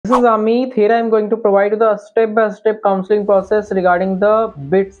This is Amit. Here I am going to provide you the step-by-step counseling process regarding the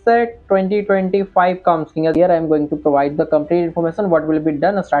Bitsat 2025 counseling. Here I am going to provide the complete information what will be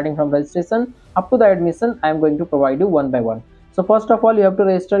done starting from registration up to the admission. I am going to provide you one by one. So first of all, you have to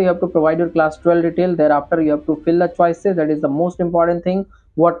register. You have to provide your class 12 detail. Thereafter, you have to fill the choices. That is the most important thing.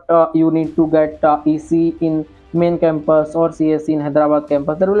 What you need to get EC in main campus or CSC in Hyderabad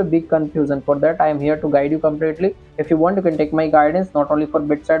campus. There will be big confusion. For that I am here to guide you completely. If you want, you can take my guidance not only for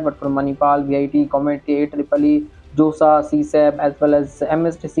Bitsat but for Manipal, VIT, Community, AEEE, JOSA, CSAB as well as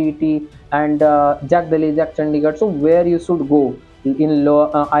MSTCET and Jack Delhi, Jack Chandigarh. So where you should go in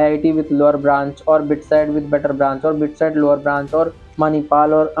IIT with lower branch or Bitsat with better branch or Bitsat lower branch or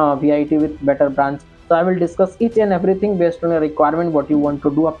Manipal or VIT with better branch. So I will discuss each and everything based on your requirement what you want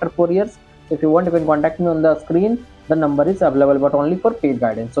to do after 4 years. If you want, you can contact me on the screen. The number is available but only for paid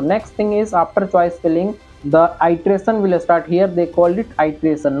guidance. So next thing is after choice filling, the iteration will start here. They called it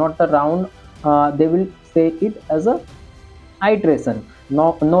iteration, not the round. They will say it as a iteration.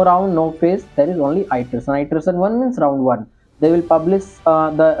 No round, no phase. There is only iteration. Iteration 1 means round 1. They will publish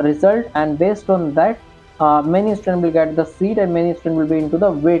the result, and based on that, many students will get the seat and many students will be into the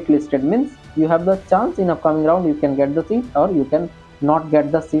wait listed. Means you have the chance in upcoming round you can get the seat or you can not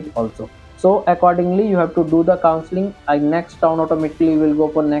get the seat also. So accordingly you have to do the counseling. Next round automatically you will go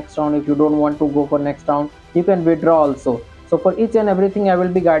for next round. If you don't want to go for next round, you can withdraw also. So for each and everything I will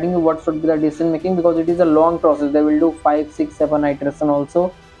be guiding you what should be the decision making, because it is a long process. They will do 5, 6, 7 iteration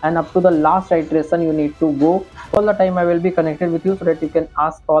also, and up to the last iteration you need to go. All the time I will be connected with you so that you can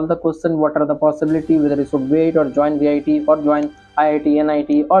ask all the questions. What are the possibility, whether you should wait or join VIT or join IIT,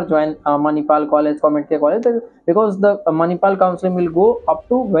 NIT or join Manipal college, Community college, because the Manipal counseling will go up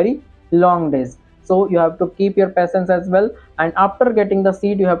to very long days. So you have to keep your patience as well, and after getting the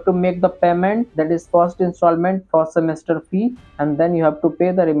seat you have to make the payment. That is first installment, first semester fee, and then you have to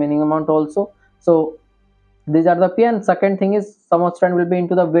pay the remaining amount also. So these are the fee. And second thing is some student will be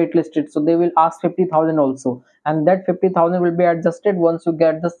into the waitlisted, so they will ask 50,000 also, and that 50,000 will be adjusted once you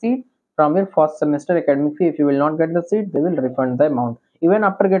get the seat from your first semester academic fee. If you will not get the seat, they will refund the amount. Even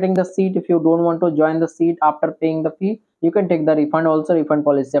after getting the seat, if you don't want to join the seat after paying the fee, you can take the refund also. Refund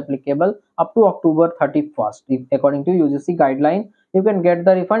policy applicable up to October 31st. If according to UGC guideline, you can get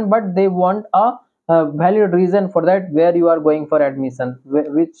the refund, but they want a valid reason for that, where you are going for admission,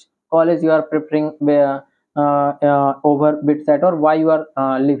 which college you are preferring, where over Bitsat, or why you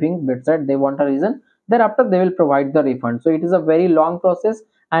are leaving Bitsat. They want a reason. Thereafter they will provide the refund. So it is a very long process,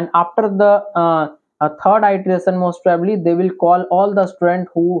 and after the third iteration, most probably they will call all the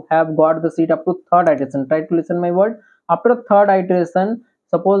students who have got the seat up to third iteration. Try to listen my word. After third iteration,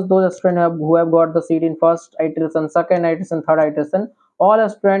 suppose those students who have got the seat in first iteration, second iteration, third iteration, all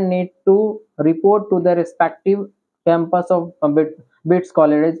students need to report to their respective campus of Bits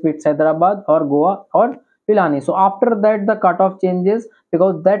colleges, Bits Hyderabad or Goa or Pilani. So after that the cutoff changes,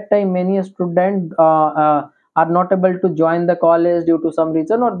 because that time many students are not able to join the college due to some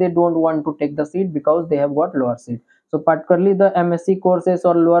reason, or they don't want to take the seat because they have got lower seat. So particularly the MSc courses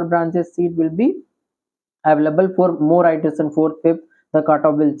or lower branches seat will be available for more iteration. Fourth, fifth, the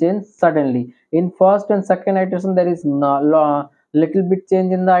cutoff will change suddenly. In first and second iteration there is no, little bit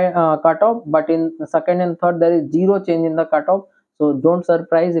change in the cutoff, but in second and third there is zero change in the cutoff. So don't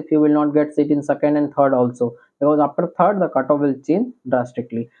surprise if you will not get seat in second and third also, because after third the cutoff will change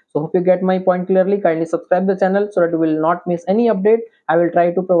drastically. So hope you get my point clearly. Kindly subscribe the channel so that you will not miss any update. I will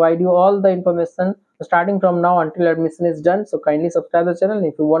try to provide you all the information starting from now until admission is done. So kindly subscribe the channel.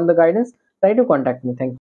 If you want the guidance, try to contact me. Thank you.